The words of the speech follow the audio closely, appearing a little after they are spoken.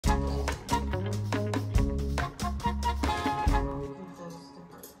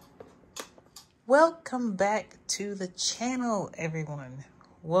Welcome back to the channel, everyone.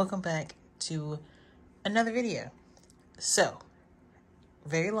 Welcome back to another video. So,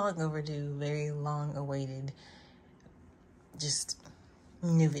 very long overdue, very long awaited, just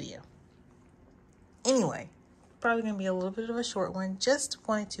new video. Anyway, probably gonna be a little bit of a short one. Just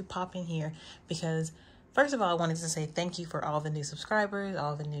wanted to pop in here because, first of all, I wanted to say thank you for all the new subscribers,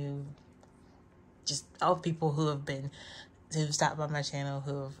 all the people who've stopped by my channel,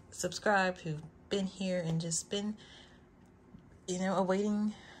 who have subscribed, who've been here and just been,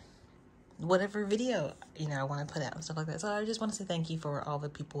 awaiting whatever video, I want to put out and stuff like that. So I just want to say thank you for all the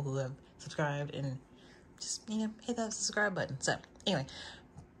people who have subscribed and just, hit that subscribe button. So anyway,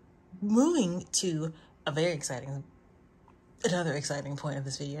 moving to another exciting point of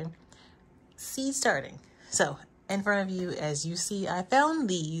this video, seed starting. So in front of you, as you see, I found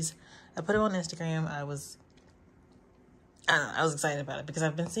these. I put them on Instagram. I was excited about it because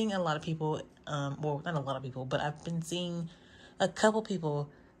I've been seeing a lot of people, well, not a lot of people, but I've been seeing a couple people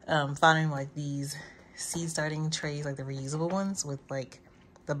finding like these seed starting trays, like the reusable ones with like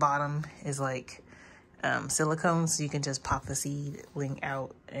the bottom is like silicone, so you can just pop the seedling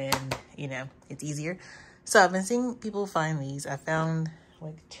out and, it's easier. So I've been seeing people find these. I found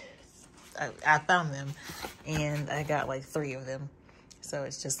them and I got like 3 of them. So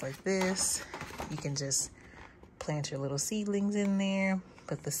it's just like this. You can just plant your little seedlings in there,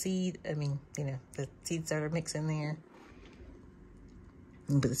 put the seed starter mix in there.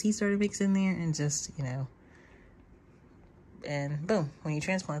 And put the seed starter mix in there and just, and boom. When you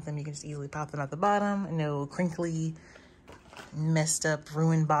transplant them, you can just easily pop them out the bottom. No crinkly, messed up,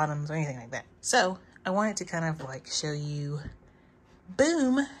 ruined bottoms or anything like that. So I wanted to kind of like show you,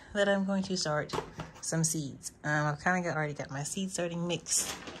 boom, that I'm going to start some seeds. I've kind of already got my seed starting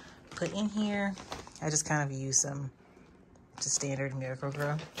mix put in here. I just kind of use some just standard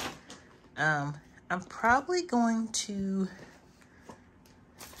Miracle-Gro. I'm probably going to,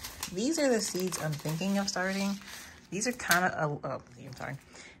 these are the seeds I'm thinking of starting. These are kind of,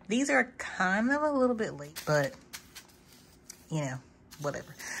 these are kind of a little bit late, but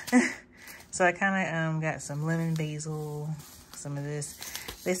whatever. So I kind of got some lemon basil, some of this.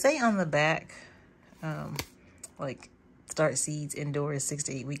 They say on the back, like start seeds indoors 6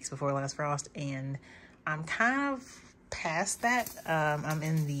 to 8 weeks before last frost, and I'm kind of past that. I'm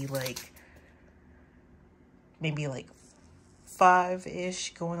in the maybe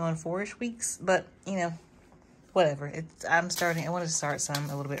 5-ish going on 4-ish weeks, but whatever. I wanted to start some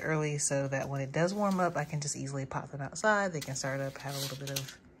a little bit early so that when it does warm up, I can just easily pop them outside. They can start up, have a little bit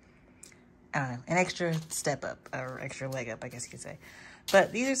of, an extra step up or extra leg up, I guess you could say.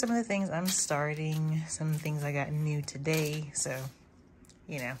 But these are some of the things I'm starting, some things I got new today. So,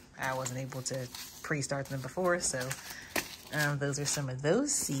 I wasn't able to pre-start them before. So, those are some of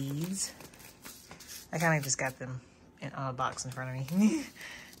those seeds. I kind of just got them on a box in front of me,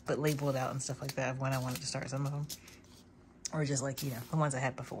 but labeled out and stuff like that when I wanted to start some of them. Or just like, the ones I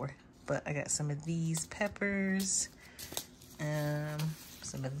had before. But I got some of these peppers,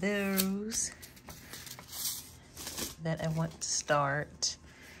 some of those that I want to start.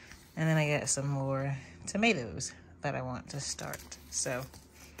 And then I got some more tomatoes that I want to start. So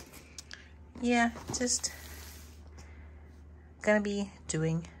yeah, just gonna be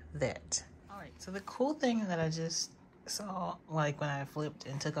doing that. All right, so the cool thing that I just saw, like when I flipped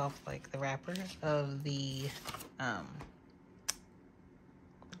and took off like the wrapper of the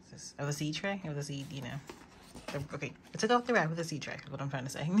of the seed tray, of the seed, okay, I took off the wrap with the seed tray, is what I'm trying to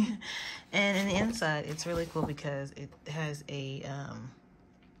say. And in the inside, it's really cool because it has a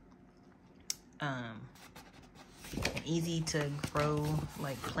an easy to grow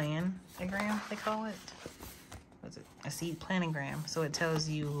like planogram, they call it. What's it? A seed planogram. So it tells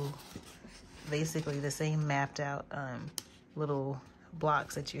you basically the same mapped out little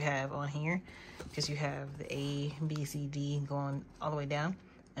blocks that you have on here, because you have the A, B, C, D going all the way down,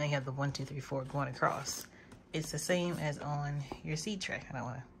 and you have the 1, 2, 3, 4 going across. It's the same as on your seed tray. I don't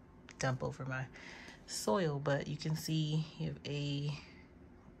want to dump over my soil, but you can see you have A,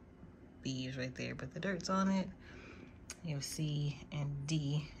 B is right there, but the dirt's on it. You have C and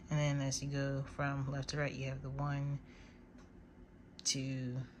D, and then as you go from left to right, you have the 1,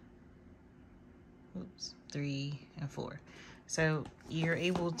 2, 3, and 4. So you're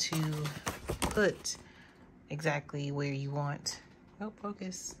able to put exactly where you want. Oh,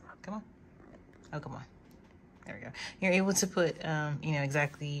 focus. Come on. Oh, come on. There we go. You're able to put,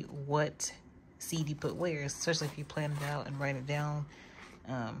 exactly what seed you put where, especially if you plan it out and write it down.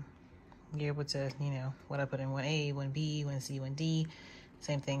 You're able to, what I put in 1A, 1B, 1C, 1D.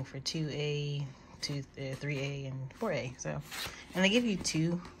 Same thing for 2A, 3A, and 4A. So, and they give you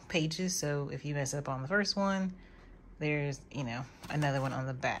 2 pages, so if you mess up on the first one, there's, you know, another one on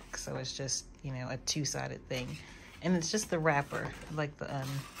the back. So it's just, you know, a two-sided thing. And it's just the wrapper, like the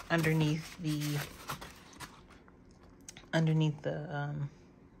underneath the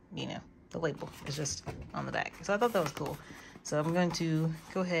you know, the label is just on the back. So I thought that was cool. So I'm going to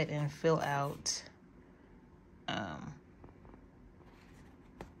go ahead and fill out I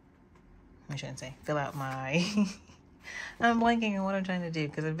shouldn't say fill out my I'm blanking on what I'm trying to do,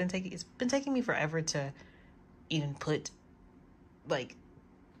 because it's been taking me forever to even put like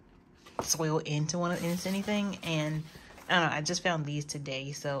soil into anything. And I don't know, I just found these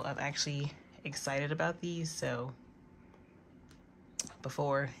today, so I'm actually excited about these. So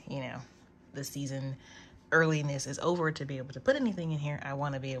before, you know, the season earliness is over to be able to put anything in here, I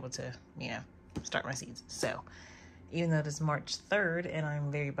want to be able to, you know, start my seeds. So even though it's March 3rd and I'm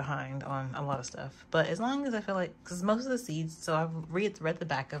very behind on a lot of stuff, but as long as I feel like, because most of the seeds, so I've read the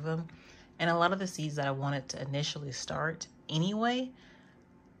back of them, and a lot of the seeds that I wanted to initially start anyway,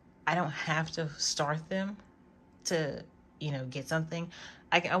 I don't have to start them to, you know, get something.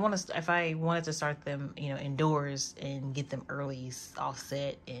 I want to, if I wanted to start them, you know, indoors and get them early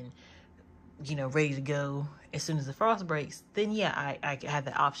offset and, you know, ready to go as soon as the frost breaks, then yeah, I had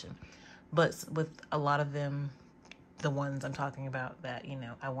that option. But with a lot of them, the ones I'm talking about that, you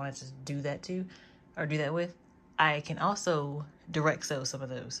know, I wanted to do that to, or do that with, I can also direct sow some of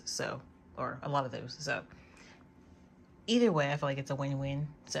those, so, or a lot of those. So either way, I feel like it's a win-win.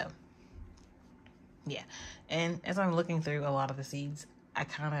 So yeah. And as I'm looking through a lot of the seeds, I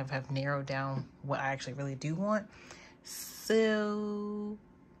kind of have narrowed down what I actually really do want. So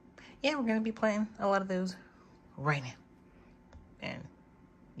yeah, we're going to be planting a lot of those right now. And,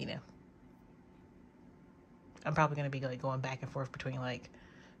 you know, I'm probably going to be like going back and forth between like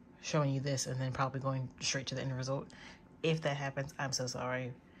showing you this and then probably going straight to the end result. If that happens, I'm so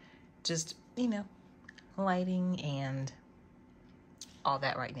sorry. Just, you know, lighting and all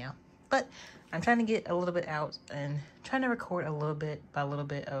that right now. But I'm trying to get a little bit out and trying to record a little bit by a little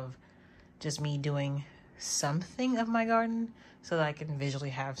bit of just me doing something of my garden so that I can visually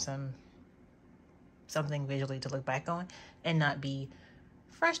have something visually to look back on and not be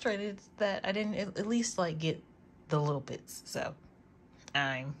frustrated that I didn't at least like get the little bits. So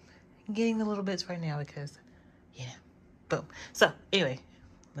I'm getting the little bits right now because, yeah, boom. So anyway,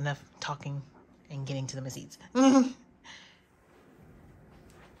 enough talking and getting to the seeds.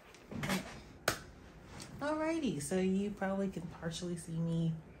 Alrighty, so you probably can partially see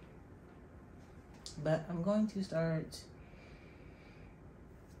me, but I'm going to start,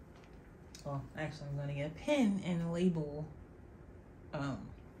 well, actually I'm going to get a pen and label,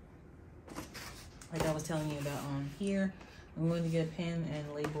 like I was telling you about on here, I'm going to get a pen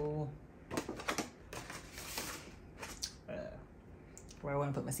and label where I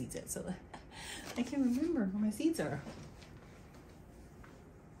want to put my seeds at, so I can remember where my seeds are.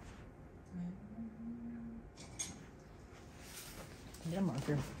 Get a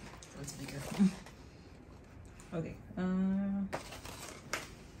marker so it's bigger. Okay. All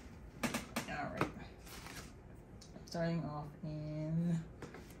right. Starting off in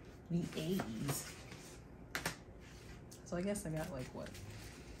the A's. So I guess I got like what?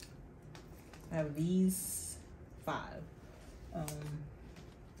 I have these 5.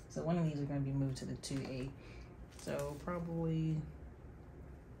 So one of these are going to be moved to the 2A. So I'll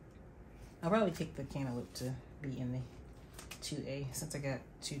probably take the cantaloupe to be in the 2A since I got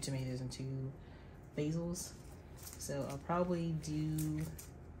 2 tomatoes and 2 basils. So I'll probably do,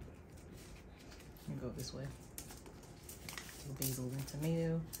 let me go this way, 2 basil and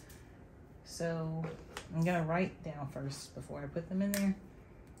tomato. So I'm gonna write down first before I put them in there.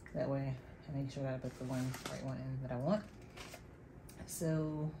 That way I make sure that I put the right one in that I want.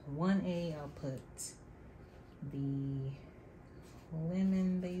 So 1A, I'll put the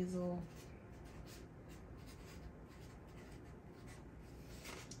lemon basil.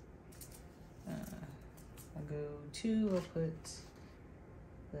 I'll go 2, I'll put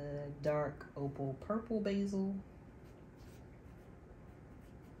the dark opal purple basil.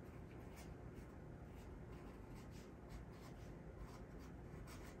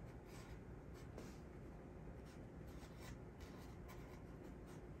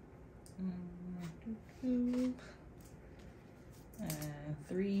 And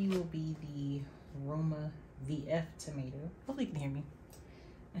 3 will be the Roma VF tomato. Hopefully you can hear me.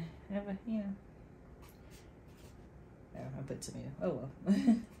 I have a, you know. Oh, I put tomato. Oh well.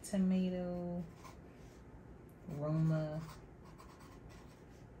 Tomato Roma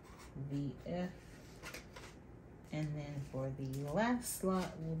VF. And then for the last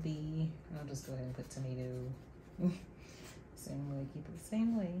slot will be, I'll just go ahead and put tomato Same way, keep it the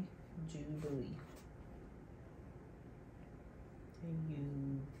same way. Jubilee.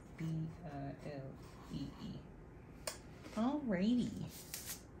 Jubilee. Alrighty.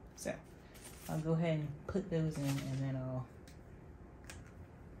 So I'll go ahead and put those in, and then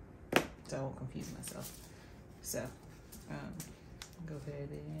so I won't confuse myself. So go ahead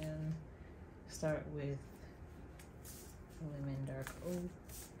and start with lemon dark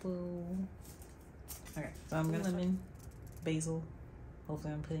opal. Okay, so I'm gonna lemon basil.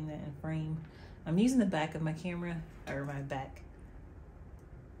 Hopefully I'm putting that in frame. I'm using the back of my camera, or my back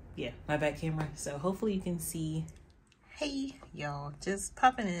camera, so hopefully you can see. Hey y'all, just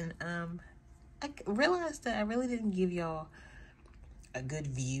popping in. I realized that I really didn't give y'all a good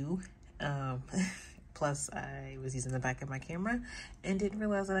view. Plus I was using the back of my camera and didn't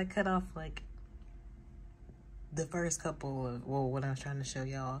realize that I cut off like the first couple of, well, when I was trying to show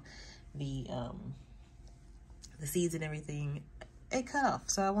y'all the seeds and everything, it cut off.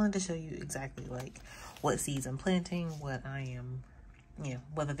 So I wanted to show you exactly like what seeds I'm planting, what I am, you know,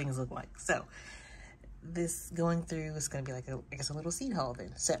 what the things look like. So this going through is going to be like I guess a little seed haul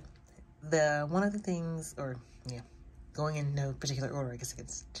then. So one of the things, or yeah, going in no particular order, I guess I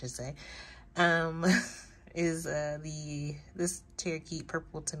should say, is this Cherokee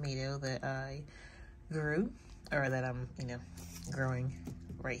purple tomato that I grew, or that I'm, you know, growing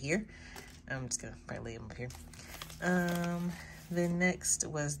right here. I'm just gonna probably lay them up here. Then next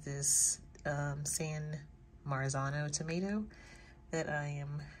was this San Marzano tomato that I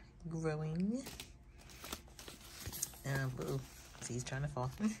am growing. He's trying to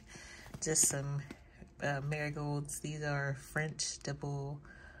fall. Just some marigolds. These are French double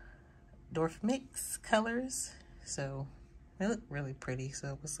dwarf mix colors, so they look really pretty.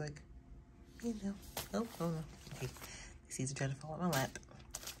 So it was like, you know, oh no, okay, these seeds are trying to fall on my lap.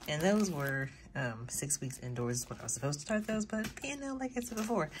 And those were 6 weeks indoors is what I was supposed to start those, but you know, like I said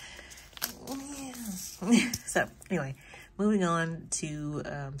before, yeah. So anyway, moving on to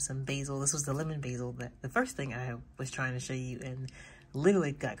some basil. This was the lemon basil, that the first thing I was trying to show you and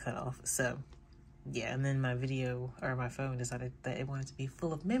literally got cut off. So yeah, and then my video, or my phone, decided that it wanted to be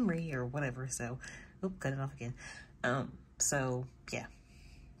full of memory or whatever, so oop, cut it off again. So yeah,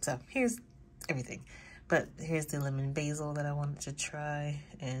 so here's everything. But here's the lemon basil that I wanted to try,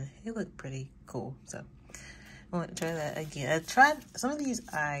 and it looked pretty cool. So I want to try that again. I tried some of these.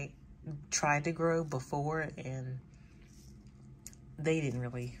 I tried to grow before, and they didn't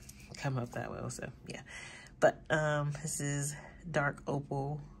really come up that well. So yeah, but this is dark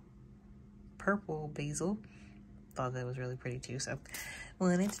opal purple basil. Thought that was really pretty too. So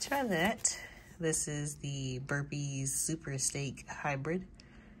wanted to try that. This is the Burpees Super Steak Hybrid.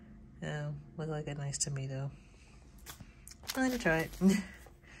 Look like a nice tomato. I wanted to try it.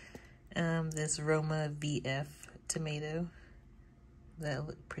 This Roma VF tomato. That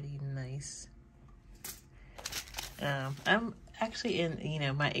looked pretty nice. I'm actually in, you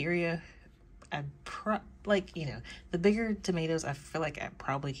know, my area. Like, you know, the bigger tomatoes, I feel like I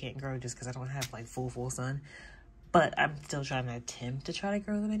probably can't grow just because I don't have like full sun. But I'm still trying to attempt to try to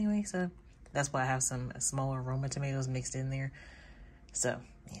grow them anyway. So that's why I have some smaller Roma tomatoes mixed in there. So,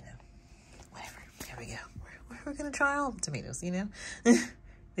 you know, whatever. There we go. We're gonna try all the tomatoes, you know.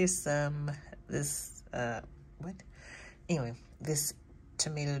 There's Anyway, this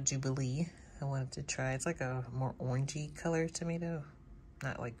tomato Jubilee I wanted to try. It's like a more orangey color tomato,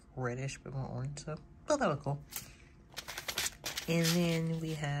 not like reddish, but more orange. So, well, that was cool. And then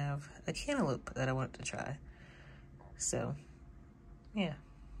we have a cantaloupe that I wanted to try. So, yeah,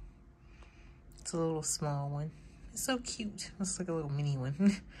 it's a little small one. It's so cute. It's like a little mini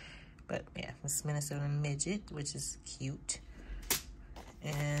one. But yeah, this Minnesota midget, which is cute.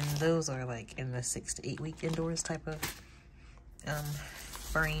 And those are like in the 6 to 8 week indoors type of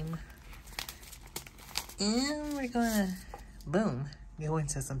frame. And we're gonna, boom, go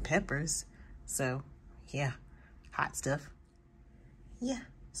into some peppers. So yeah, hot stuff. Yeah,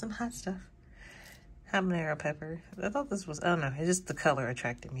 some hot stuff. Habanero pepper. I thought this was, I don't know, it's just the color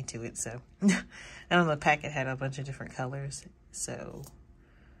attracted me to it. So I don't know, the packet had a bunch of different colors. So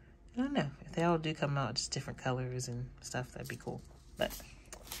I don't know, if they all do come out just different colors and stuff, that'd be cool. But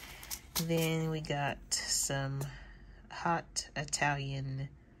then we got some hot Italian,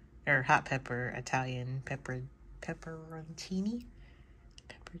 or hot pepper Italian pepperoncini.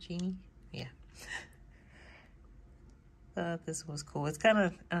 Yeah. Thought this was cool. It's kind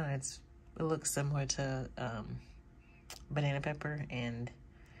of, I don't know, it looks similar to banana pepper, and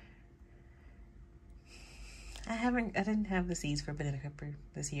I didn't have the seeds for banana pepper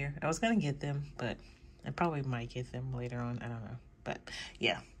this year. I was gonna get them, but I probably might get them later on. I don't know. But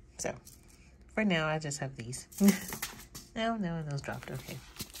yeah, so for now I just have these. No, those dropped. Okay,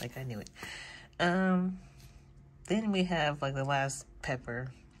 like I knew it. Then we have like the last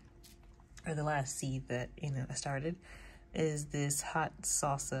pepper, or the last seed that, you know, I started, is this hot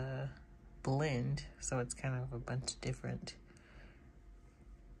salsa blend. So it's kind of a bunch of different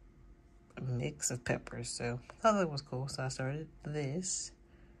mix of peppers. So I thought that was cool. So I started this.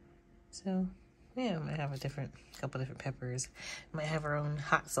 So yeah, I might have couple different peppers. Might have our own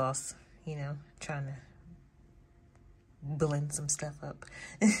hot sauce, you know, trying to blend some stuff up.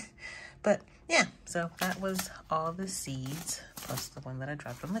 But yeah, so that was all the seeds plus the one that I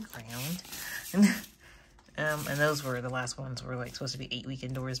dropped on the ground. And those were the last ones, were like supposed to be 8-week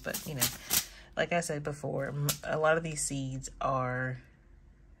indoors, but you know, like I said before, a lot of these seeds are,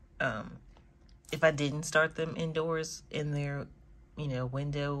 if I didn't start them indoors in their, you know,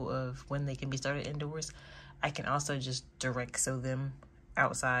 window of when they can be started indoors, I can also just direct sow them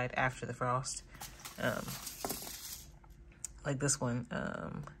outside after the frost. Like this one,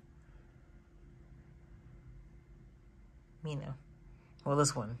 you know, well,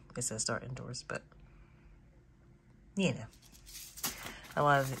 this one, it says start indoors, but, you know, a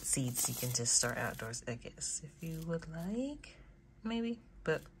lot of the seeds you can just start outdoors, I guess, if you would like, maybe,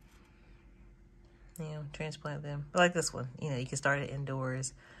 but, you know, transplant them. But like this one, you know, you can start it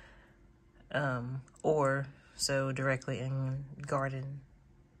indoors, or sow directly in garden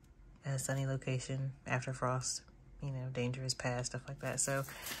at a sunny location after frost, you know, danger is past, stuff like that. So,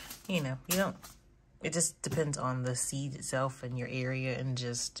 you know, it just depends on the seed itself and your area and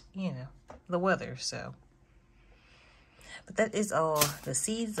just, you know, the weather. So, but that is all the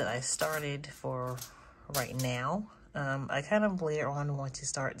seeds that I started for right now. I kind of later on want to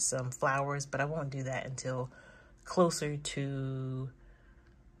start some flowers, but I won't do that until closer to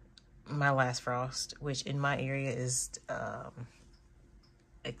my last frost, which in my area is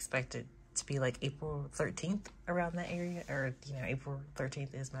expected to be like April 13th, around that area, or, you know, April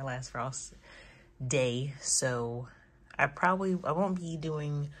 13th is my last frost day. So I won't be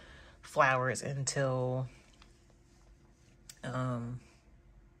doing flowers until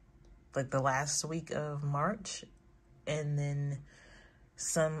like the last week of March, and then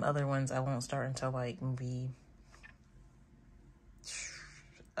some other ones I won't start until like maybe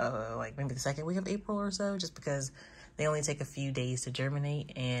the second week of April or so, just because they only take a few days to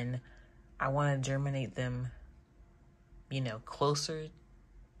germinate, and I want to germinate them, you know,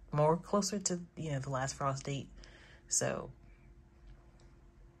 more closer to, you know, the last frost date. So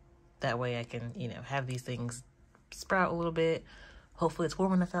that way I can, you know, have these things sprout a little bit. Hopefully it's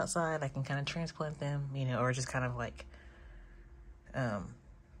warm enough outside, I can kind of transplant them, you know, or just kind of like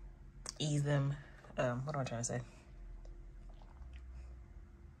ease them. What am I trying to say?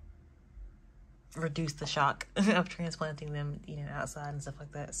 Reduce the shock of transplanting them, you know, outside and stuff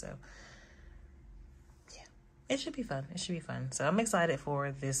like that. So yeah, it should be fun. It should be fun. So I'm excited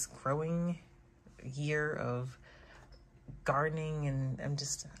for this growing year of gardening, and I'm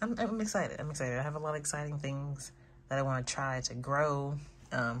excited. I'm excited. I have a lot of exciting things that I want to try to grow.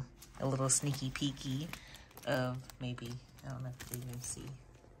 A little sneaky peeky of maybe, I don't know if you can see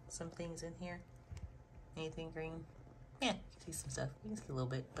some things in here. Anything green? Yeah, you can see some stuff. You can see a little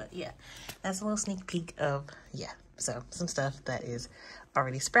bit, but yeah, that's a little sneak peek of, yeah, so some stuff that is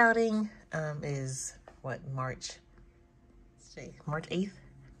already sprouting. Is what, March 8th?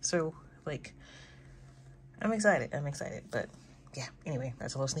 So like, I'm excited, but yeah, anyway,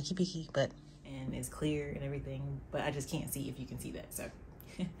 that's a little sneaky peeky, and it's clear and everything, but I just can't see if you can see that, so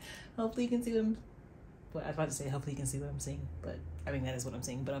hopefully you can see them. Well, I was about to say hopefully you can see what I'm seeing, but I mean, that is what I'm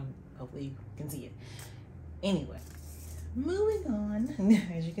seeing, but hopefully you can see it. Anyway, moving on,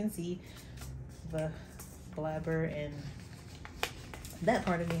 as you can see, the blabber and that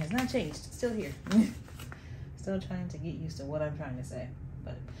part of me has not changed, it's still here. Still trying to get used to what I'm trying to say,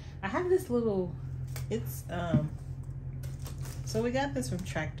 but I have this little, it's, so we got this from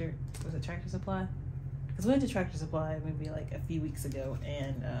Tractor Supply? Because we went to Tractor Supply maybe like a few weeks ago,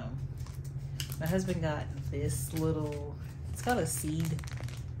 and my husband got this little, it's called a seed,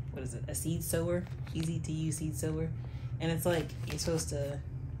 what is it? A seed sower, easy to use seed sower. And it's like, you're supposed to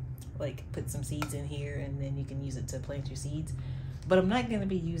like put some seeds in here and then you can use it to plant your seeds. But I'm not going to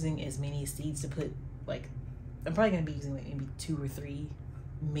be using as many seeds to put, like, I'm probably going to be using like maybe 2 or 3,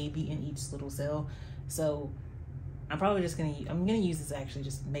 maybe in each little cell. So I'm probably just going to, I'm going to use this to actually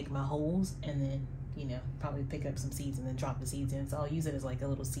just make my holes, and then, you know, probably pick up some seeds and then drop the seeds in. So I'll use it as like a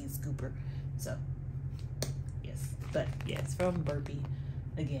little seed scooper. So yes, but yeah, it's from Burpee.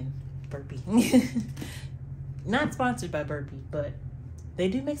 Again, Burpee. Not sponsored by Burpee, but they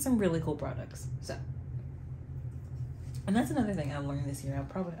do make some really cool products. So, and that's another thing I learned this year.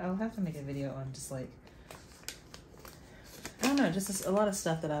 I'll have to make a video on just like I don't know, just a lot of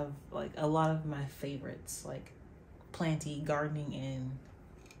stuff that I've, like, a lot of my favorites, like planty, gardening, and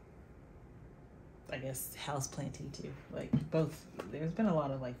I guess house planty too. Like both, there's been a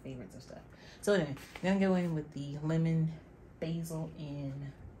lot of like favorites of stuff. So anyway, I'm gonna go in with the lemon basil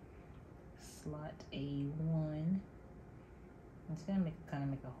in slot A1. I'm just gonna kind of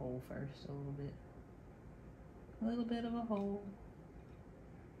make a hole first, a little bit of a hole.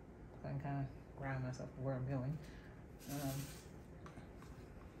 So I can kind of ground myself to where I'm going.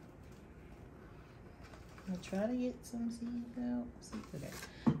 I'll try to get some seeds out. Okay,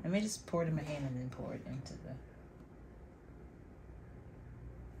 I may just pour it in my hand and then pour it into the.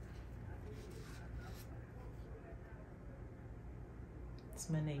 It's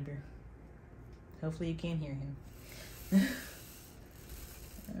my neighbor. Hopefully you can't hear him.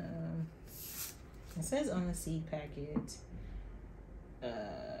 It says on the seed packet,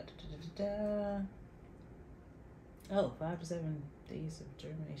 oh, 5 to 7 days of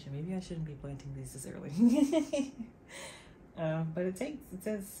germination. Maybe I shouldn't be planting these this early. But it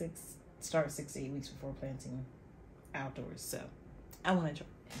says start 6 to 8 weeks before planting outdoors. So I want to try.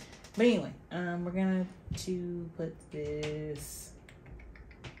 But anyway, we're gonna put this.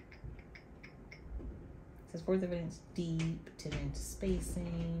 It says 4/3 inch deep, 10-inch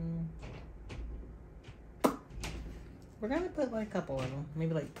spacing. We're gonna put like a couple of them,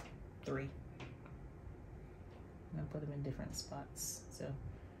 maybe like 3. I'll put them in different spots. So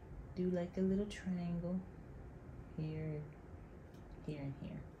do like a little triangle here, here, and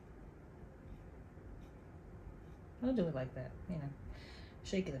here. I'll do it like that, you know.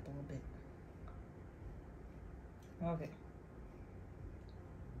 Shake it up a little bit. Okay.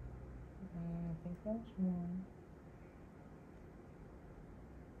 I think that was 1.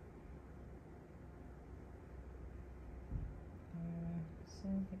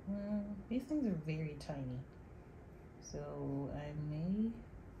 These things are very tiny, so I may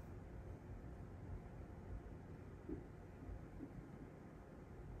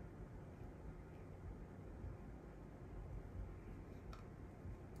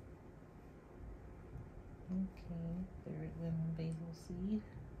third lemon basil seed.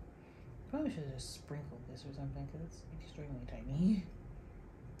 Probably should have just sprinkled this or something because it's extremely tiny.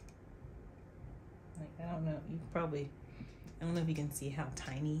 Like, I don't know, I don't know if you can see how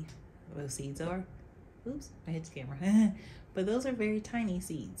tiny those seeds are. Oops, I hit the camera. But those are very tiny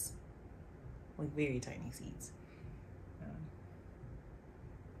seeds. Like very tiny seeds. I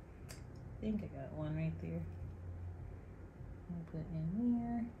think I got one right there. I'll put in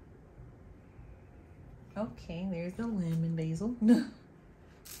here. Okay, there's the lemon basil. I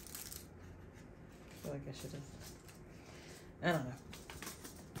feel like I should have. I don't know.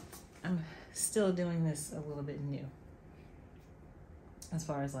 I'm still doing this a little bit new. As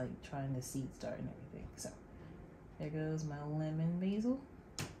far as like trying to seed start and everything. So there goes my lemon basil.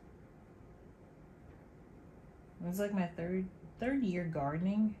 It's like my third year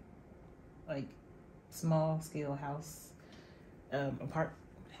gardening, like small scale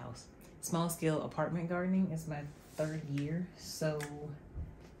small scale apartment gardening is my 3rd year. So I'm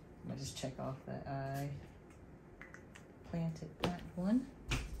gonna just check off that I planted that one.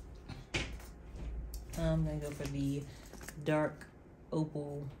 I'm gonna go for the dark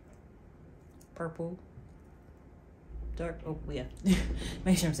opal purple. Dark opal, yeah.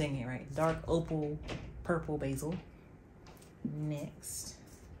 Make sure I'm saying it right. Dark opal purple basil. Next.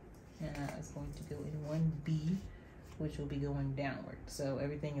 And that is going to go in 1B, which will be going downward. So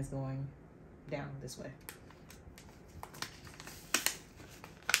everything is going down this way.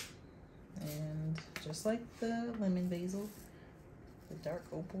 And just like the lemon basil, the dark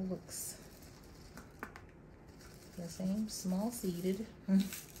opal looks the same, small seeded. Okay.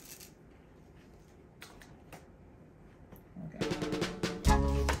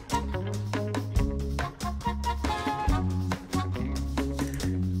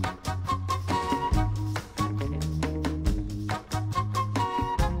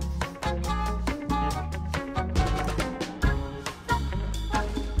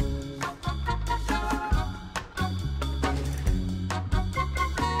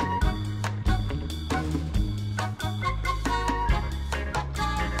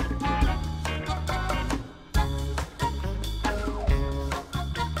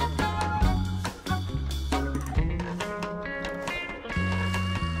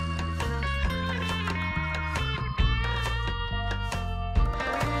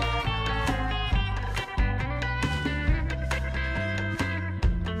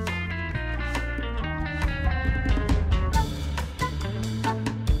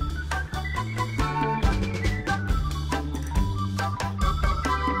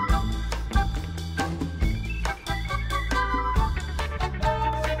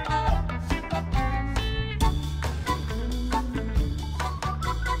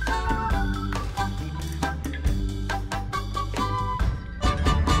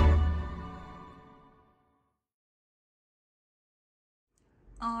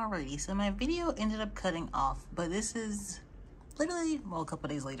 Alrighty, so my video ended up cutting off, but this is literally, well, a couple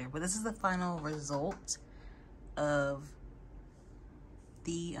days later, but this is the final result of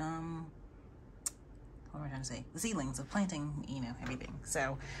the, what am I trying to say? The seedlings of planting, you know, everything.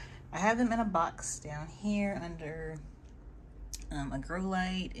 So I have them in a box down here under a grow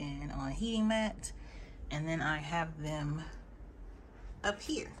light and on a heating mat. And then I have them up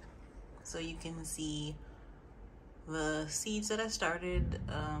here. So you can see the seeds that I started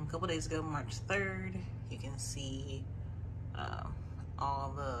a couple days ago, March 3rd. You can see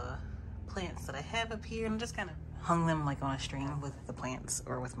all the plants that I have up here, and just kind of hung them like on a string with the plants,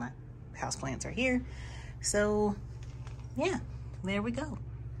 or with my house plants right here. So yeah, there we go.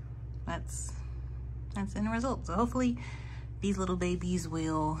 That's the end result. So hopefully these little babies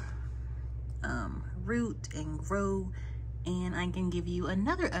will root and grow, and I can give you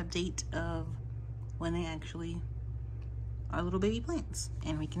another update of when they actually are little baby plants,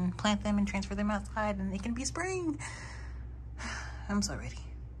 and we can plant them and transfer them outside, and it can be spring. I'm so ready.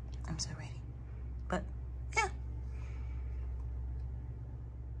 I'm so ready. But yeah.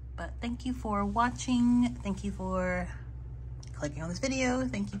 But thank you for watching. Thank you for clicking on this video.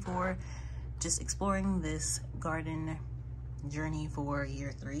 Thank you for just exploring this garden journey for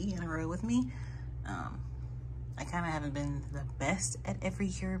year 3 in a row with me. I kind of haven't been the best at every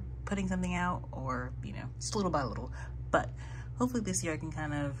year putting something out, or, you know, just little by little. But hopefully this year I can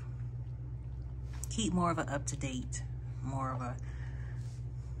kind of keep more of an up-to-date, more of a,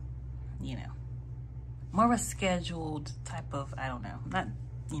 you know, more of a scheduled type of, I don't know, not,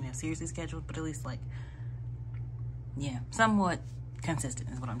 you know, seriously scheduled, but at least like, yeah, somewhat consistent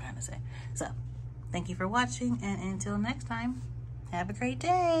is what I'm trying to say. So thank you for watching, and until next time, have a great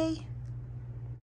day.